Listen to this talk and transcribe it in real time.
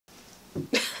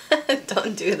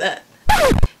Don't do that.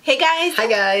 Hey guys! Hi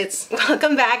guys!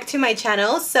 Welcome back to my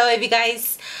channel. So if you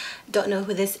guys don't know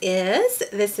who this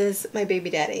is my baby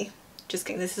daddy. Just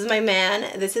kidding. This is my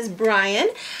man. This is Brian.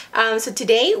 So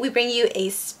today we bring you a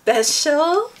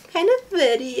special kind of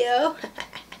video.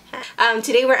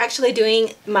 Today we're actually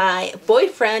doing my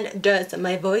boyfriend does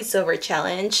my voiceover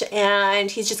challenge,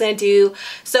 and he's just gonna do,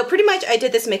 so pretty much I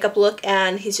did this makeup look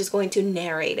and he's just going to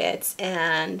narrate it.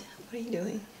 And what are you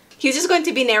doing? He's just going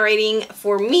to be narrating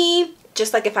for me,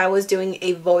 just like if I was doing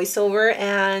a voiceover,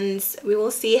 and we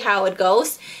will see how it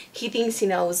goes. He thinks he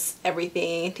knows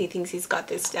everything. He thinks he's got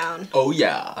this down. Oh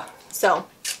yeah. So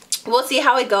we'll see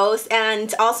how it goes.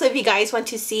 And also, if you guys want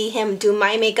to see him do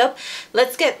my makeup,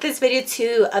 let's get this video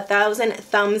to 1,000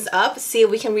 thumbs up. See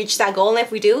if we can reach that goal. And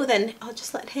if we do, then I'll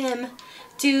just let him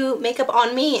do makeup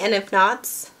on me. And if not,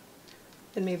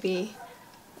 then maybe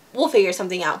we'll figure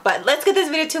something out. But let's get this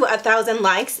video to 1,000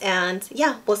 likes, and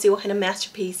yeah, we'll see what kind of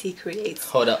masterpiece he creates.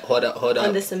 Hold up.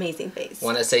 On this amazing face.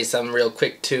 Want to say something real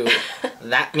quick too.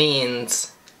 That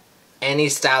means any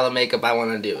style of makeup I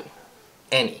want to do.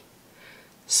 Any.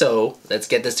 So let's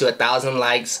get this to 1,000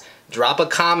 likes. Drop a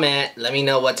comment. Let me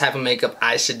know what type of makeup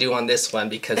I should do on this one,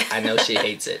 because I know she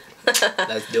hates it.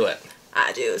 Let's do it.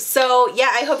 I do. So yeah,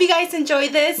 I hope you guys enjoy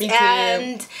this. Me too.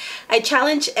 And I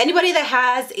challenge anybody that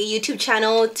has a YouTube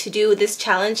channel to do this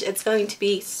challenge. It's going to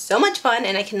be so much fun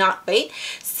and I cannot wait.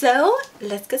 So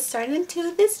let's get started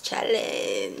into this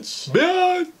challenge.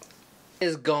 What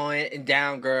is going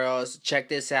down, girls? Check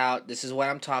this out. This is what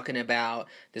I'm talking about.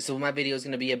 This is what my video is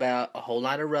going to be about. A whole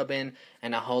lot of rubbing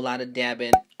and a whole lot of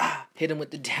dabbing. Hit him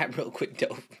with the dab real quick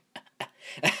though.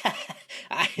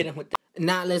 I hit him with the...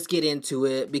 Now let's get into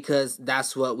it, because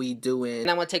that's what we doing. And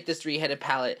I'm going to take this 3-headed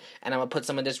palette and I'm going to put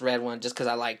some of this red one just because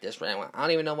I like this red one. I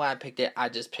don't even know why I picked it. I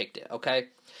just picked it, okay?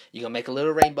 You're going to make a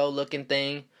little rainbow looking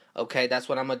thing, okay? That's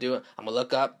what I'm going to do. I'm going to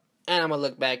look up and I'm going to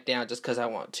look back down just because I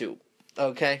want to,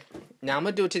 okay? Now I'm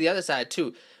going to do it to the other side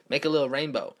too. Make a little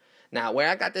rainbow. Now where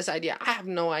I got this idea, I have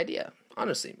no idea.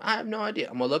 Honestly, I have no idea.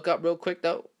 I'm going to look up real quick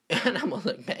though and I'm going to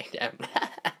look back down.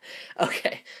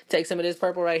 Okay, take some of this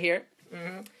purple right here.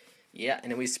 Yeah,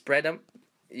 and then we spread them.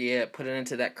 Yeah, put it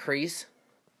into that crease.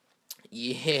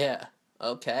 Yeah,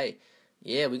 okay.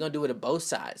 Yeah, we're going to do it at both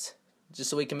sides, just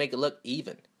so we can make it look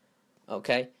even.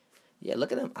 Okay? Yeah,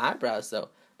 look at them eyebrows, though.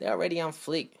 They're already on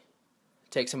fleek.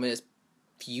 Take some of this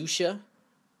fuchsia,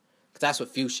 because that's what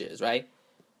fuchsia is, right?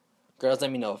 Girls, let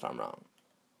me know if I'm wrong.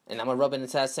 And I'm going to rub it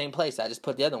into that same place. I just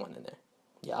put the other one in there.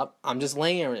 Yup, I'm just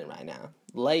layering it right now.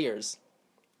 Layers.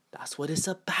 That's what it's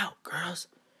about, girls.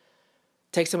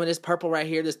 Take some of this purple right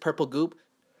here, this purple goop.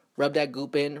 Rub that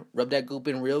goop in. Rub that goop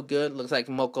in real good. Looks like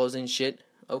mocos and shit.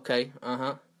 Okay,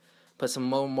 Put some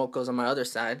more mocos on my other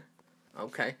side.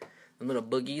 Okay, the little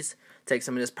boogies. Take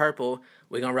some of this purple.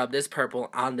 We're going to rub this purple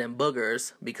on them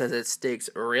boogers because it sticks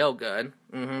real good.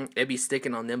 It be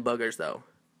sticking on them boogers, though.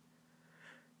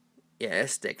 Yeah,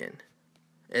 it's sticking.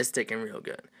 It's sticking real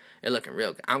good. It's looking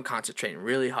real good. I'm concentrating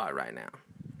really hard right now.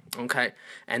 Okay,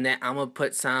 and then I'm going to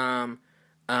put some...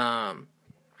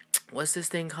 what's this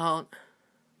thing called?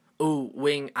 Ooh,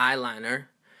 wing eyeliner.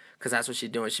 Because that's what she's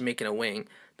doing. She's making a wing.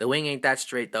 The wing ain't that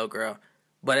straight, though, girl.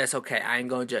 But it's okay. I ain't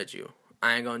going to judge you.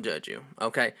 I ain't going to judge you.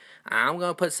 Okay? I'm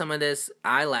going to put some of this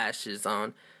eyelashes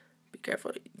on. Be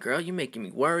careful. Girl, you making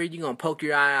me worried. You going to poke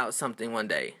your eye out something one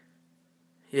day.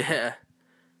 Yeah.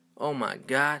 Oh, my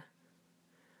God.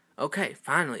 Okay,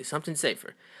 finally. Something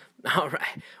safer. All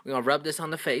right. We're going to rub this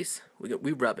on the face.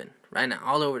 We rubbing right now.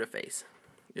 All over the face.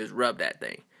 Just rub that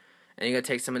thing. And you're going to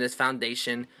take some of this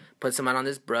foundation, put some out on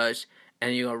this brush,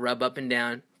 and you're going to rub up and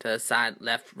down to the side,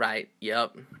 left, right.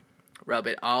 Yup. Rub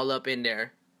it all up in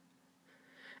there.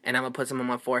 And I'm going to put some on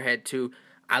my forehead too.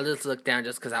 I just looked down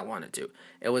just because I wanted to.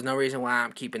 It was no reason why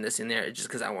I'm keeping this in there. It's just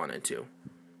because I wanted to.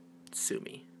 Sue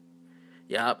me.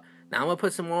 Yup. Now I'm going to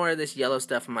put some more of this yellow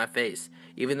stuff on my face,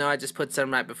 even though I just put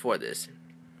some right before this.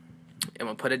 I'm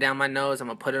going to put it down my nose. I'm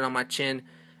going to put it on my chin.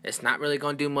 It's not really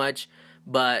going to do much,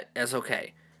 but it's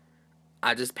okay.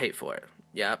 I just paid for it.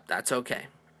 Yep, that's okay.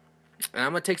 And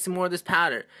I'm going to take some more of this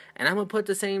powder, and I'm going to put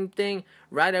the same thing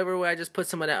right over where I just put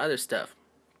some of that other stuff.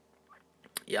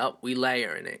 Yep, we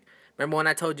layering it. Remember when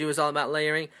I told you it was all about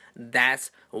layering?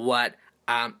 That's what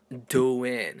I'm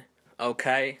doing.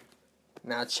 Okay?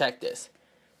 Now check this.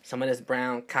 Some of this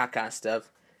brown caca stuff,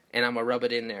 and I'm going to rub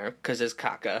it in there because it's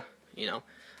caca, you know.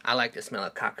 I like to smell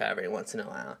of caca every once in a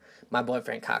while. My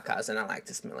boyfriend cacas, and I like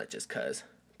to smell it just because.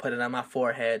 Put it on my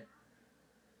forehead.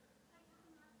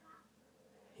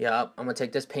 Yup, I'm going to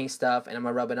take this pink stuff, and I'm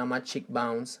going to rub it on my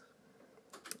cheekbones.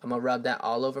 I'm going to rub that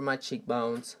all over my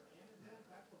cheekbones.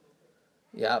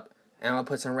 Yup. And I'm going to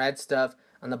put some red stuff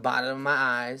on the bottom of my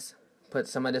eyes. Put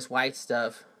some of this white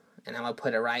stuff. And I'm going to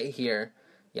put it right here.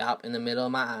 Yup, in the middle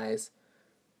of my eyes.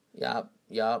 Yup.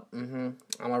 I'm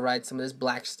going to write some of this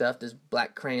black stuff, this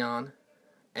black crayon.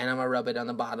 And I'm going to rub it on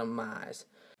the bottom of my eyes.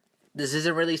 This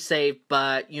isn't really safe,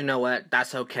 but you know what?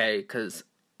 That's okay, because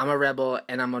I'm a rebel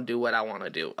and I'm going to do what I want to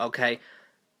do, okay?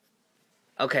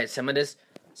 Okay, some of this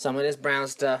brown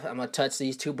stuff, I'm going to touch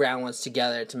these two brown ones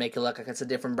together to make it look like it's a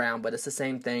different brown, but it's the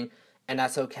same thing, and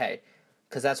that's okay,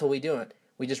 because that's what we doing.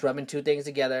 We just rubbing two things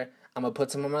together. I'm going to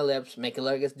put some on my lips, make it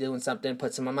look like it's doing something,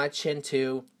 put some on my chin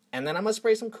too, and then I'm going to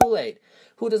spray some Kool-Aid.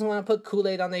 Who doesn't want to put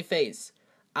Kool-Aid on their face?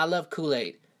 I love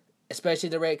Kool-Aid, especially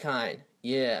the red kind,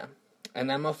 yeah. And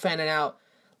I'm going to fan it out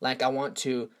like I want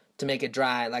to make it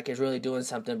dry, like it's really doing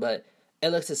something, but it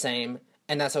looks the same,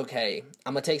 and that's okay.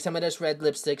 I'm going to take some of this red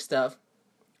lipstick stuff,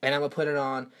 and I'm going to put it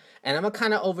on, and I'm going to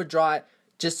kind of overdraw it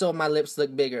just so my lips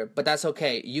look bigger, but that's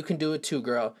okay. You can do it too,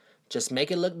 girl. Just make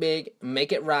it look big,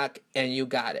 make it rock, and you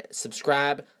got it.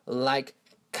 Subscribe, like,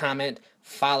 comment,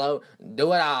 follow,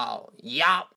 do it all. Yup.